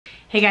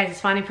Hey guys,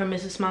 it's Fonnie from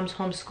Mrs. Mom's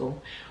Homeschool.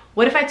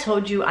 What if I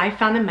told you I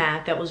found a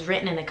math that was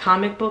written in a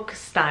comic book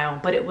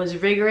style, but it was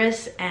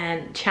rigorous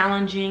and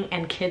challenging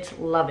and kids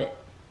love it?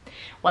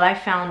 Well, I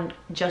found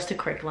just a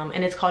curriculum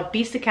and it's called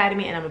Beast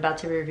Academy and I'm about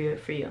to review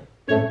it for you.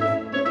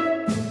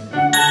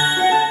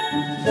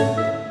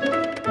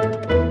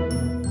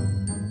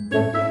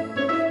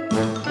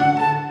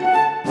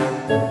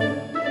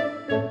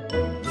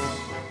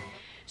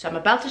 So I'm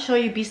about to show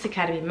you Beast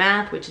Academy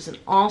Math, which is an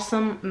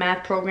awesome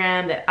math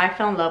program that I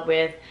fell in love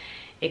with.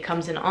 It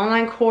comes in an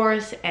online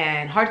course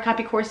and hard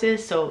copy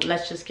courses, so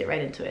let's just get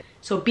right into it.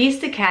 So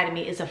Beast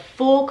Academy is a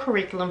full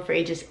curriculum for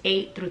ages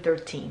 8 through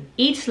 13.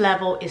 Each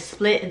level is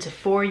split into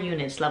 4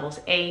 units, levels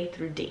A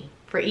through D.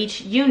 For each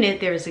unit,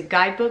 there is a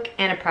guidebook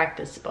and a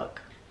practice book.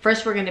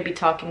 First, we're going to be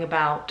talking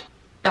about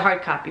the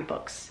hard copy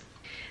books.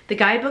 The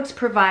guidebooks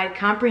provide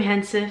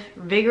comprehensive,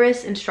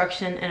 vigorous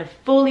instruction and a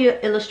fully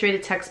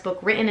illustrated textbook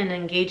written in an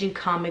engaging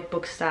comic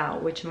book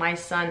style, which my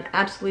son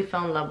absolutely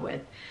fell in love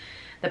with.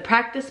 The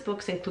practice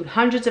books include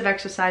hundreds of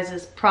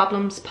exercises,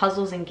 problems,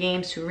 puzzles, and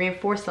games to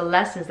reinforce the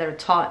lessons that are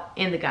taught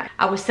in the guide.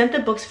 I was sent the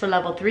books for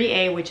level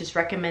 3A, which is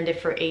recommended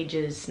for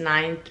ages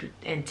 9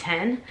 and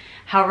 10.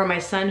 However, my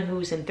son,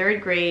 who's in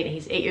 3rd grade,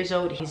 he's 8 years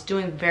old, he's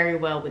doing very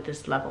well with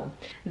this level.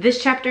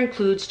 This chapter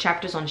includes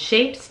chapters on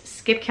shapes,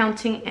 skip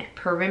counting,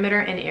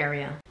 perimeter, and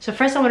area. So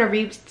first I want to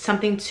read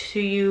something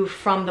to you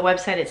from the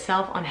website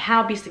itself on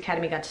how Beast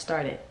Academy got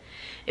started.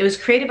 It was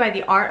created by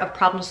the Art of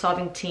Problem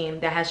Solving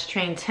team that has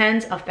trained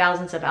tens of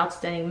thousands of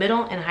outstanding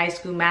middle and high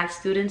school math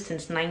students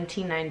since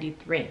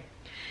 1993.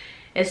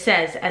 It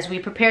says, as we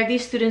prepare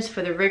these students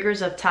for the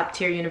rigors of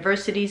top-tier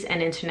universities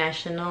and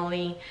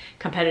internationally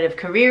competitive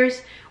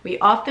careers, we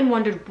often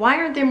wondered why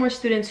aren't there more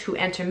students who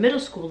enter middle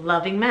school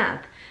loving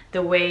math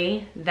the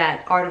way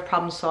that Art of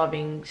Problem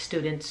Solving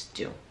students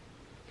do.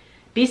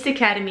 Beast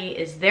Academy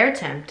is their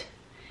attempt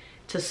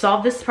to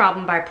solve this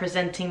problem by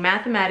presenting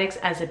mathematics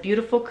as a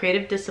beautiful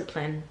creative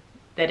discipline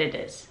that it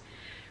is.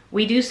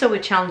 We do so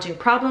with challenging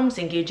problems,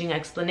 engaging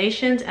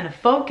explanations, and a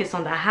focus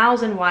on the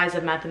hows and whys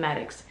of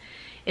mathematics.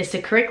 It's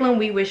the curriculum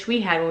we wish we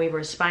had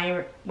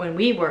when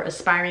we were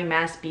aspiring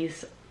math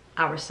beasts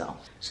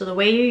ourselves. So the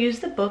way you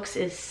use the books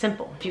is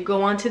simple. If you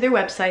go onto their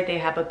website, they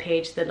have a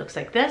page that looks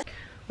like this.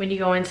 When you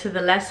go into the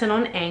lesson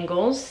on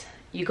angles,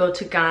 you go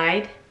to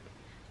guide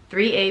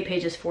 3A,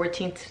 pages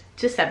 14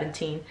 to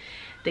 17.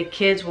 The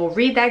kids will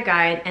read that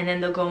guide and then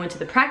they'll go into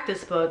the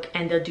practice book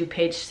and they'll do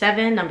page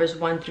 7, numbers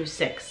 1 through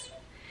 6.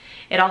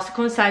 It also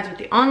coincides with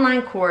the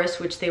online course,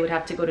 which they would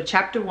have to go to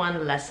chapter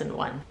 1, lesson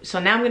 1. So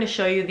now I'm going to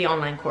show you the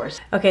online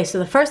course. Okay, so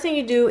the first thing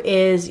you do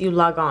is you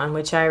log on,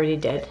 which I already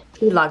did.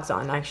 He logs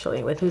on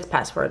actually with his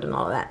password and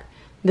all of that.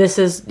 This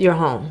is your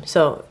home.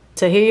 So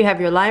here you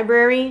have your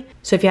library.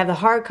 So if you have the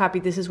hard copy,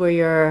 this is where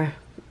your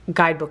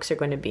guidebooks are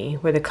going to be,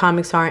 where the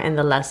comics are and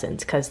the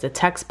lessons, because the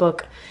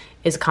textbook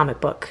is a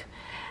comic book.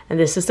 And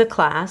this is the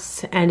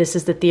class, and this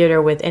is the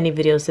theater with any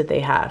videos that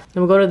they have. And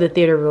we'll go to the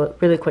theater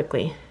really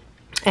quickly.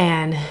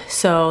 And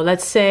so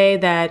let's say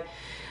that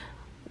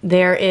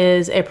there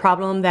is a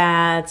problem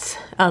that's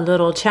a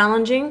little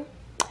challenging.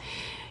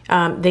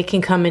 They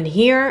can come in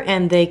here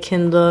and they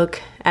can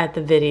look at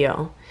the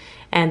video.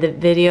 And the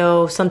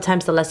video,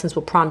 sometimes the lessons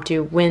will prompt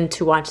you when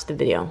to watch the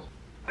video.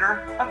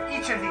 Of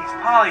each of these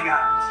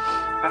polygons.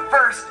 But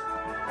first,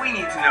 we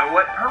need to know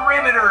what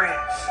perimeter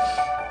is.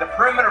 The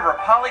perimeter of a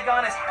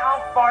polygon is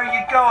how far you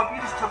go if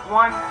you just took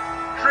one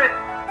trip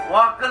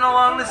walking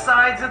along the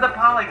sides of the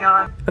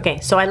polygon. Okay,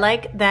 so I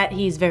like that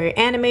he's very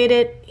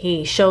animated.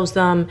 He shows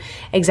them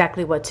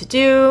exactly what to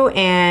do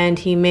and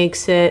he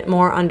makes it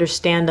more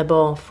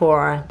understandable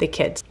for the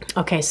kids.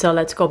 Okay, so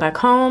let's go back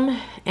home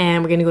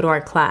and we're gonna go to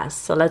our class.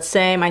 So let's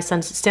say my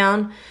son sits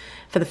down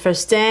for the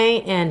first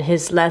day and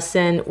his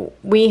lesson,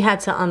 we had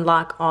to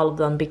unlock all of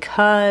them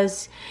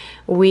because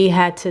we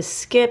had to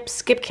skip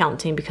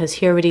counting because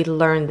he already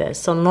learned this.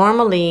 So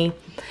normally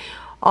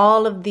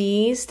all of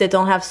these that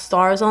don't have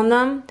stars on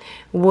them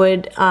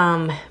would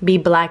be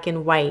black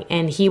and white,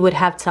 and he would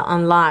have to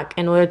unlock,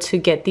 in order to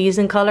get these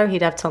in color,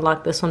 he'd have to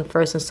unlock this one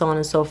first and so on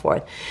and so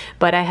forth.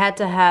 But I had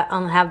to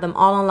have them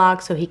all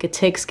unlocked so he could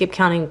take skip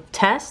counting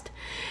test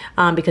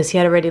because he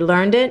had already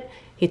learned it.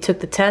 He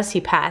took the test,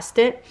 he passed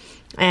it,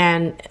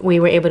 and we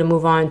were able to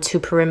move on to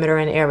perimeter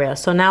and area.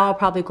 So now I'll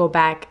probably go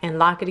back and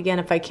lock it again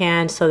if I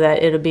can, so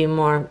that it'll be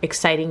more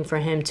exciting for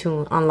him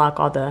to unlock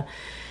all the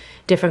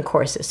different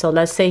courses. So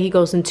let's say he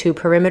goes into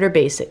perimeter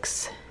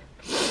basics.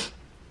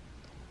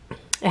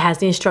 It has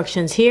the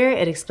instructions here.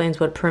 It explains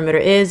what perimeter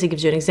is. It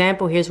gives you an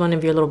example. Here's one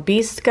of your little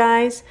beast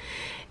guys.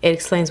 It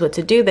explains what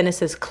to do. Then it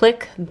says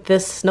click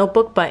this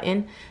notebook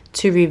button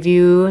to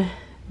review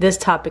this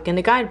topic in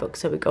the guidebook.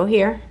 So we go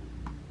here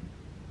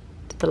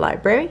to the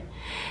library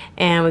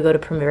and we go to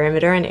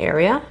perimeter and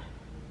area.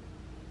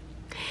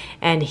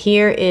 And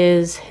here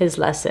is his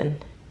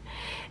lesson.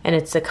 And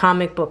it's a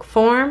comic book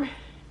form.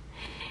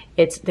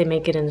 They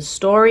make it in a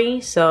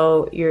story,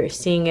 so you're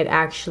seeing it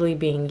actually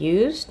being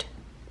used.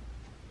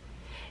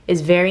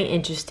 It's very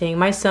interesting.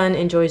 My son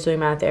enjoys doing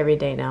math every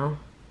day now.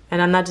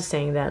 And I'm not just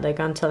saying that, like,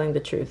 I'm telling the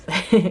truth.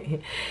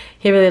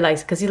 He really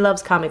likes it because he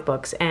loves comic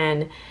books.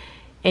 And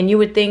you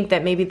would think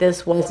that maybe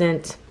this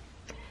wasn't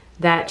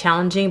that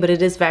challenging, but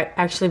it is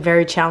actually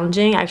very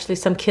challenging. Actually,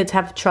 some kids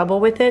have trouble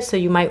with it, so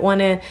you might want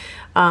to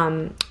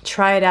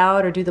try it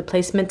out or do the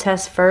placement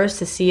test first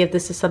to see if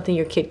this is something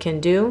your kid can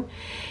do.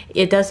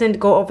 It doesn't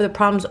go over the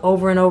problems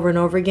over and over and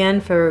over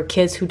again for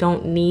kids who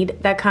don't need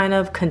that kind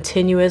of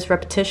continuous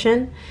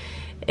repetition.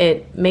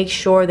 It makes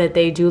sure that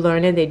they do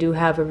learn it. They do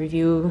have a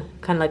review,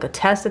 kind of like a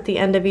test at the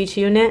end of each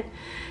unit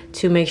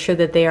to make sure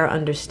that they are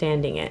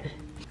understanding it.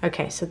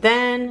 Okay, so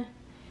then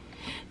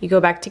you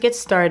go back to get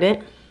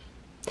started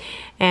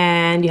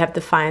and you have to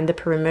find the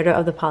perimeter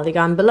of the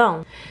polygon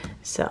below.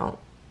 So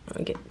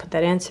put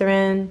that answer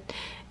in,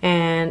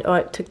 and oh,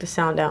 it took the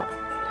sound out.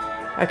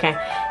 Okay,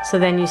 so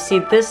then you see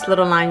this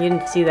little line, you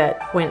didn't see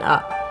that went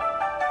up.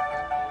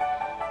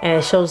 And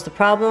it shows the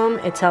problem.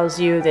 It tells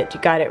you that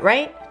you got it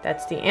right.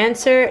 That's the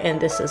answer, and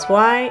this is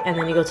why. And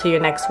then you go to your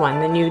next one.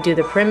 Then you do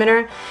the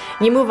perimeter.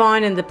 You move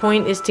on, and the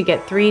point is to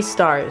get 3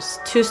 stars.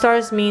 2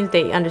 stars means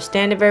they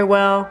understand it very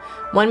well.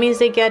 1 means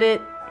they get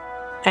it,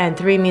 and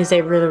 3 means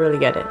they really, really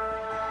get it.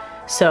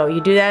 So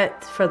you do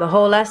that for the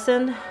whole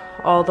lesson,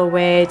 all the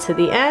way to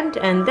the end,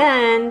 and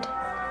then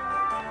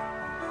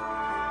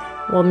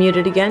we'll mute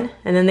it again,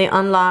 and then they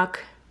unlock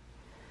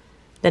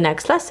the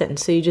next lesson.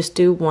 So you just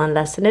do 1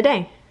 lesson a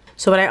day.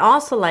 So what I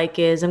also like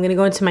is, I'm gonna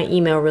go into my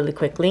email really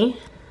quickly.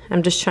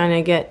 I'm just trying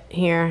to get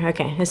here.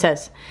 Okay, it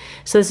says,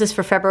 so this is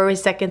for February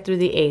 2nd through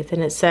the 8th,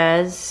 and it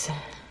says,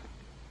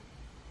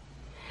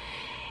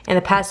 in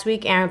the past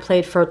week, Aaron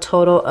played for a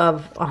total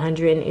of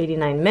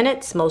 189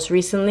 minutes. Most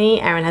recently,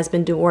 Aaron has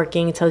been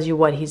working. It tells you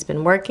what he's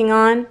been working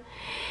on.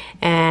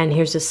 And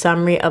here's a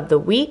summary of the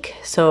week.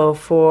 So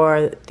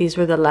these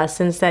were the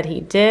lessons that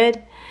he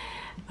did.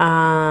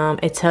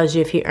 It tells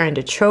you if he earned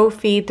a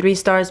trophy. 3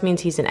 stars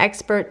means he's an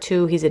expert.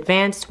 2, he's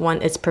advanced.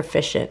 1, it's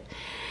proficient.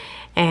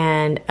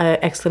 And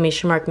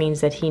exclamation mark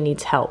means that he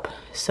needs help.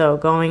 So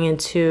going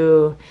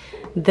into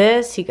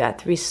this, he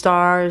got 3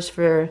 stars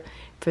for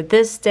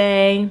this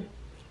day.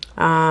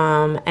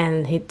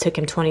 And it took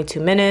him 22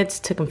 minutes,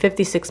 took him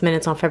 56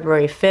 minutes on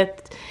February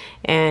 5th,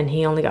 and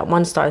he only got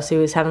 1 star, so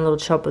he was having a little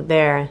trouble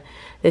there.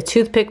 The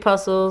toothpick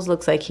puzzles,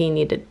 looks like he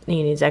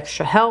needs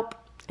extra help,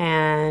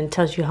 and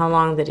tells you how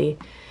long that he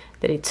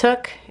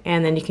took,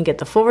 and then you can get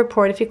the full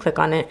report if you click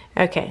on it.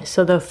 Okay,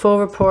 so the full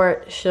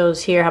report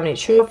shows here how many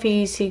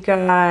trophies he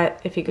got.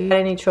 If he got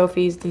any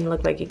trophies, didn't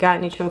look like he got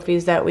any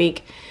trophies that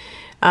week.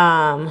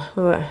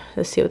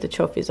 Let's see what the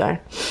trophies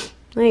are.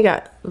 Then you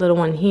got a little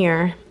one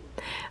here.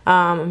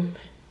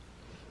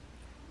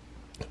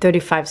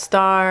 35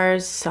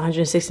 stars,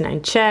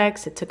 169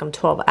 checks. It took him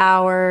 12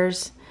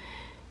 hours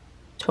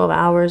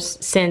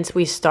since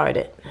we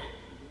started.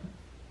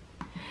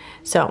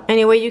 So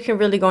anyway, you can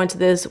really go into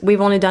this.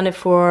 We've only done it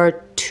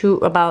for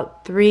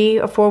about 3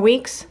 or 4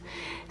 weeks.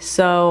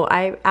 So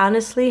I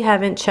honestly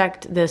haven't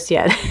checked this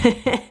yet.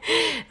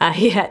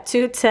 He had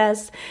 2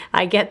 tests.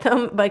 I get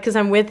them because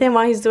I'm with him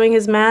while he's doing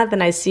his math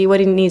and I see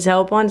what he needs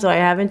help on. So I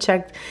haven't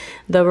checked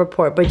the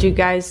report. But you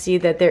guys see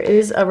that there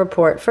is a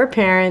report for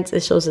parents.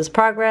 It shows his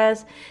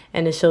progress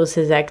and it shows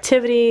his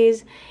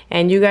activities.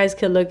 And you guys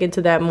can look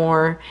into that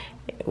more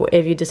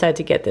if you decide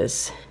to get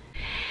this.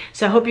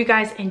 So I hope you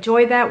guys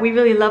enjoyed that. We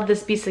really love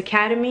this Beast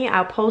Academy.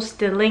 I'll post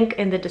the link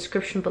in the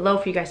description below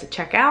for you guys to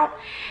check out.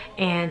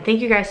 And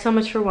thank you guys so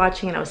much for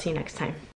watching, and I'll see you next time.